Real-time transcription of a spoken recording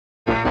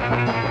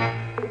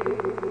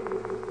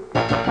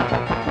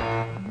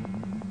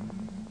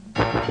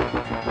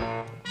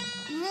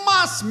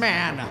Moss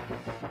Man!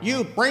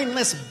 You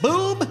brainless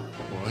boob!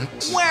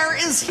 What? Where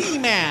is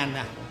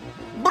He-Man?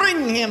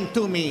 Bring him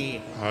to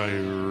me! I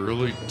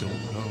really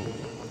don't know.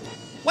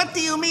 What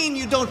do you mean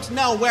you don't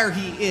know where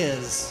he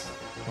is?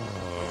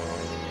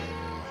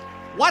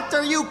 What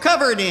are you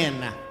covered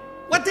in?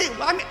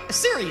 I mean,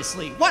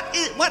 seriously, what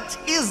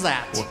is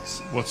that?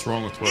 What's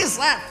wrong with what? Is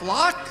that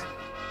flock?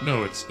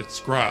 No, it's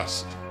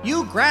grass.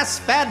 You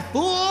grass-fed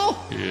fool!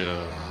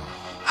 Yeah.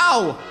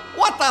 Oh,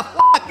 what the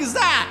fuck is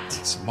that?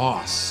 It's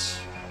moss.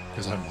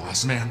 Because I'm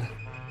Moss Man.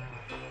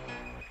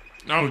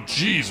 Oh,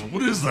 jeez,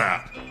 what is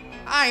that?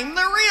 I'm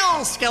the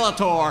real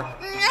Skeletor!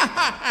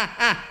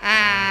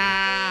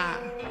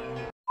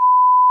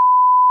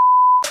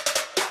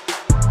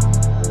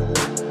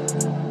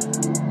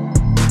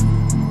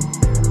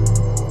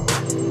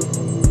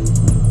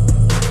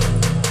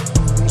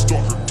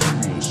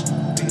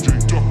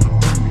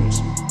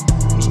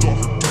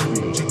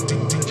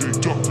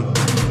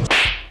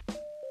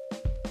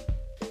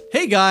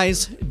 Hey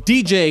guys,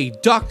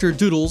 DJ Dr.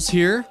 Doodles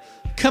here,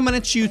 coming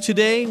at you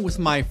today with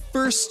my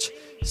first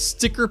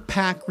sticker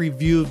pack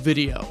review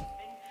video.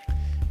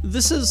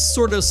 This is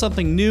sort of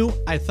something new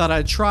I thought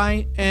I'd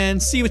try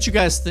and see what you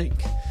guys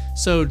think.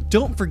 So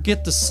don't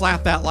forget to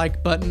slap that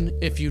like button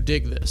if you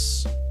dig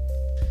this.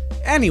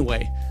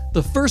 Anyway,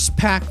 the first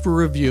pack for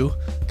review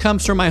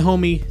comes from my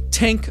homie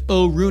Tank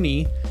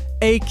O'Rooney,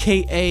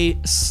 aka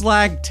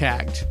Slag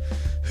Tagged,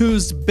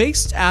 who's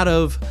based out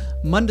of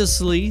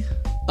Mundesley,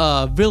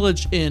 a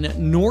village in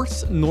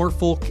North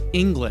Norfolk,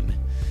 England.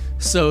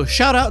 So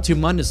shout out to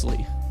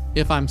Mundesley,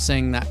 if I'm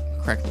saying that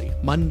correctly.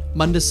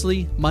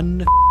 Mundesley?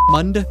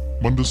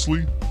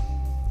 Mundesley?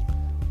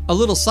 A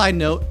little side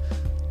note,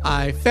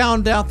 I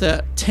found out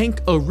that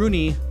Tank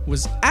O'Rooney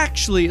was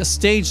actually a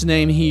stage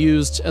name he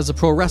used as a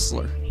pro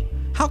wrestler.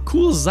 How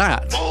cool is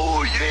that?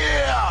 Oh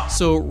yeah!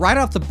 So right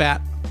off the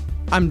bat,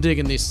 I'm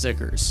digging these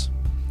stickers.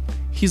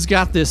 He's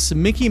got this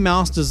Mickey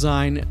Mouse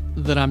design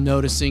that I'm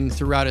noticing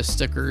throughout his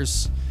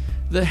stickers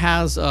that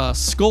has a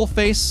skull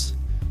face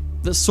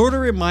that sort of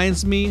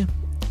reminds me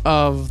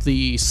of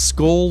the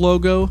skull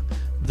logo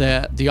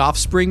that the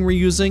Offspring were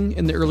using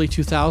in the early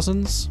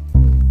 2000s.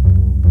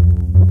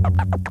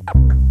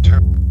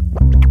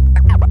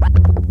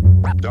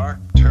 Dark,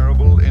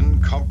 terrible,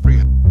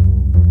 incomprehensible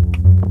force.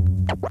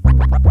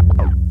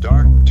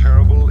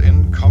 Terrible,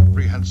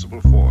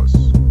 incomprehensible force.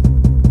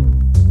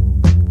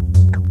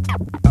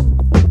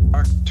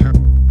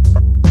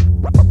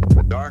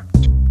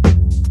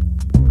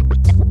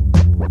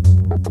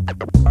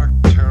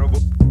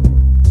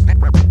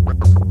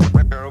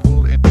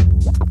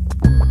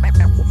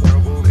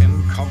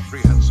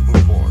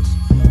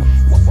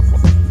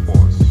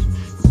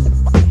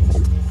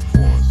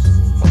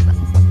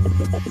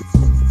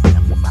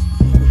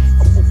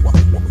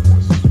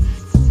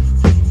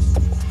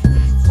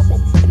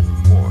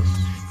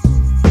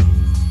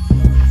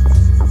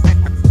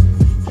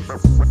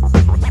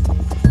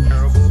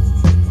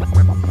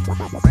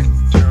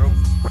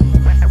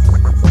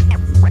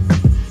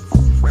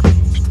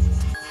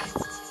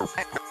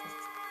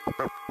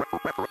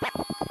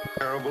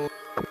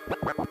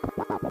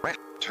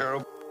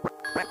 Terrible.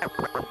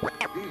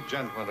 These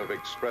gentlemen have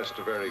expressed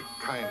a very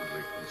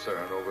kindly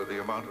concern over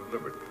the amount of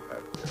liberty you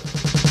have here.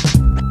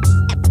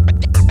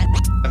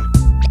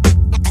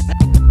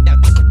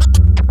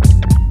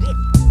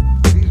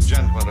 These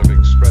gentlemen have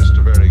expressed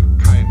a very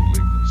kindly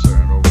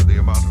concern over the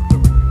amount of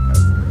liberty you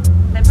have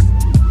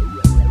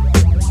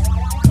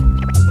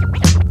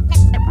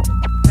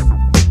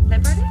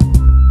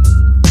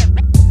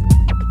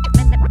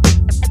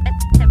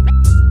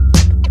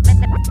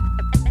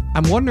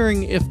I'm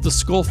wondering if the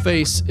skull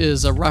face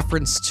is a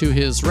reference to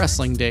his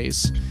wrestling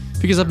days,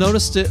 because I've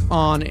noticed it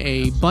on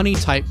a bunny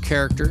type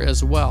character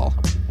as well.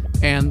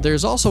 And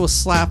there's also a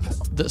slap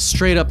that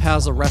straight up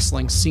has a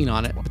wrestling scene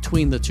on it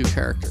between the two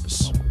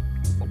characters.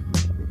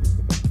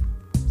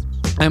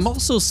 I'm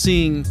also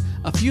seeing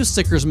a few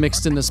stickers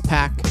mixed in this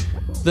pack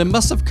that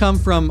must have come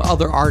from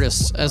other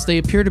artists, as they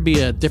appear to be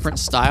a different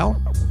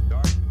style.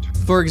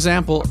 For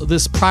example,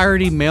 this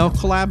Priority Mail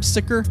collab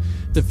sticker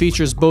that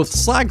features both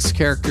Slag's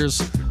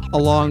characters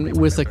along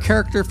with a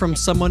character from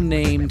someone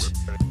named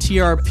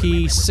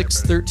TRP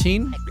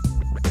 613.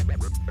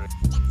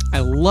 I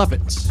love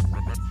it.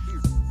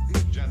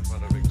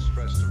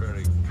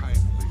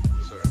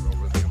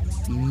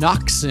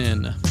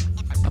 Noxon,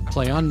 a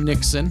play on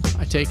Nixon,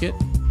 I take it.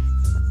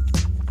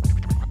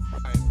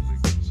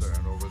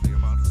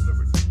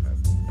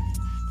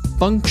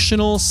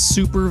 Functional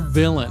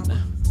supervillain.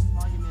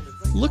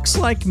 Looks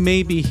like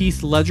maybe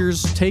Heath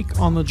Ledger's take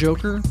on the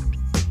Joker.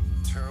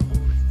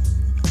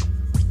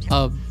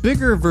 A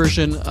bigger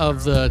version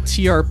of the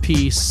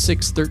TRP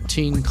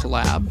 613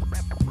 collab.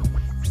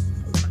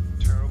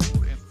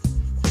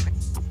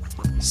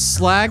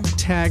 Slag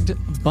tagged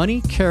bunny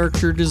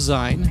character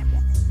design.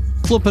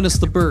 Flippin' us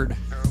the bird.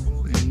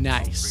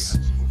 Nice.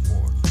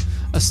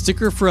 A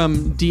sticker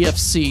from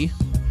DFC.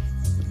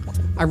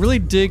 I really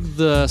dig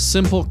the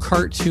simple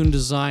cartoon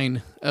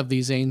design of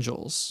these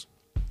angels.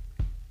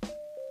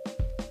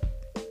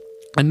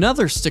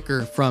 another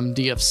sticker from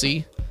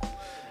DFC.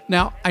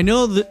 Now, I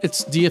know that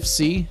it's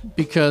DFC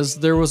because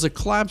there was a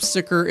collab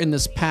sticker in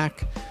this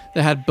pack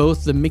that had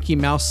both the Mickey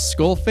Mouse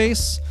skull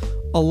face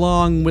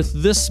along with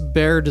this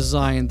bear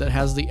design that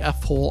has the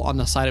F hole on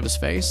the side of his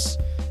face,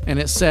 and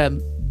it said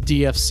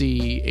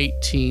DFC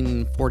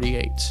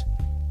 1848.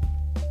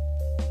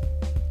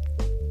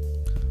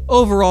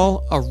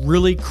 Overall, a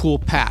really cool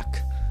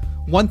pack.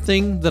 One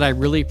thing that I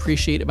really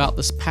appreciate about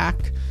this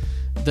pack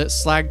that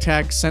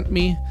SlagTag sent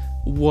me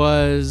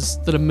was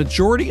that a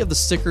majority of the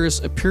stickers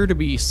appear to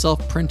be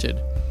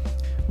self-printed,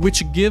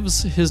 which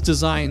gives his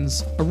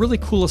designs a really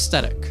cool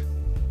aesthetic.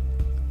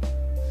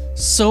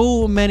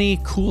 So many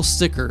cool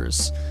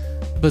stickers,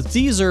 but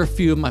these are a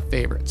few of my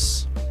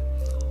favorites.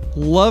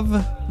 Love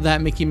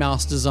that Mickey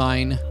Mouse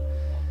design.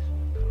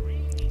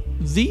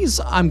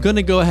 These I'm going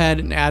to go ahead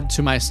and add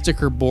to my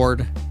sticker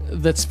board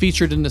that's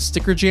featured in the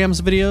Sticker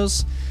Jams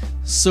videos,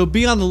 so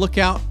be on the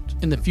lookout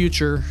in the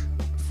future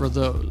for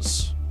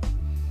those.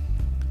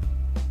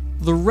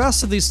 The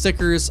rest of these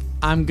stickers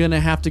I'm going to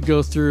have to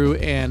go through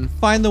and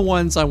find the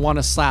ones I want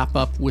to slap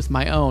up with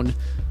my own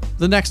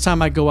the next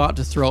time I go out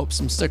to throw up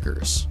some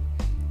stickers.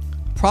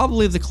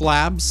 Probably the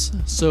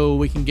collabs, so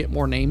we can get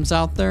more names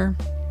out there.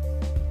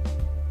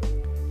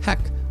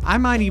 Heck, I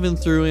might even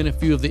throw in a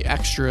few of the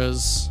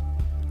extras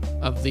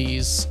of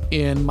these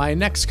in my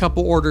next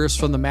couple orders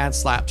from the Mad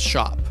Slaps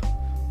shop.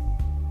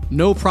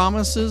 No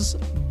promises,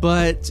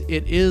 but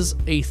it is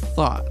a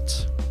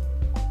thought.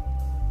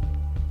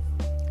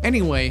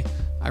 Anyway,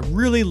 I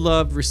really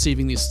love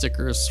receiving these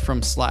stickers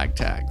from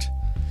SlagTagged.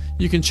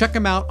 You can check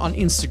him out on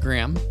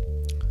Instagram,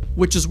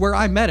 which is where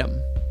I met him.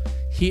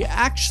 He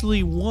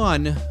actually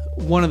won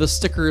one of the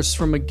stickers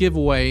from a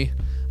giveaway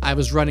I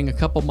was running a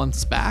couple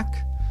months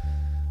back.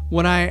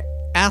 When I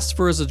asked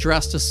for his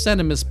address to send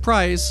him his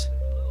prize,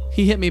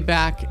 he hit me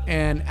back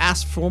and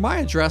asked for my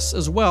address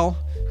as well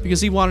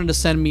because he wanted to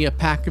send me a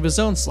pack of his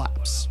own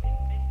slaps.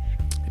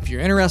 If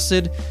you're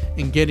interested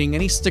in getting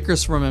any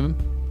stickers from him,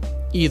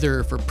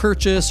 either for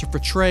purchase or for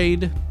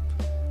trade,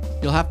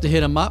 you'll have to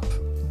hit him up,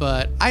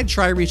 but I'd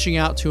try reaching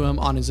out to him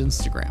on his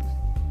Instagram.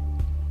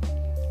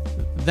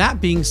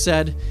 That being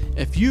said,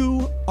 if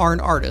you are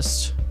an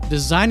artist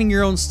designing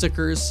your own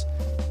stickers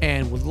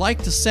and would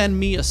like to send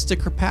me a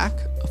sticker pack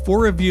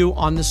for review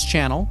on this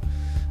channel,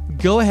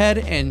 go ahead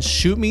and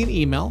shoot me an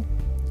email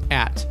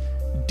at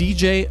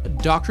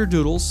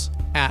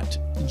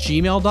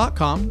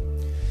djdrdoodles@gmail.com.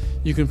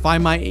 You can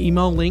find my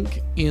email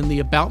link in the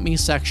About Me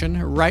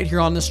section right here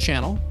on this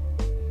channel.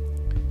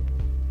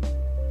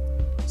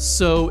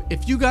 So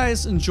if you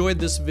guys enjoyed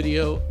this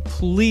video,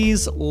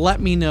 please let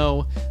me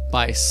know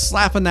by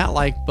slapping that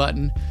like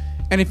button.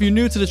 And if you're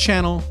new to the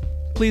channel,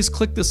 please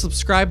click the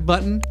subscribe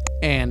button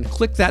and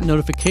click that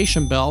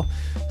notification bell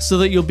so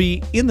that you'll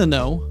be in the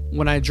know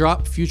when I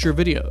drop future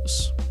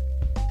videos.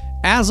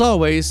 As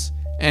always,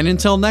 and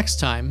until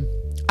next time,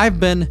 I've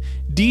been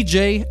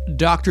DJ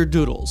Dr.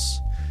 Doodles.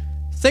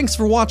 Thanks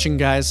for watching,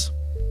 guys.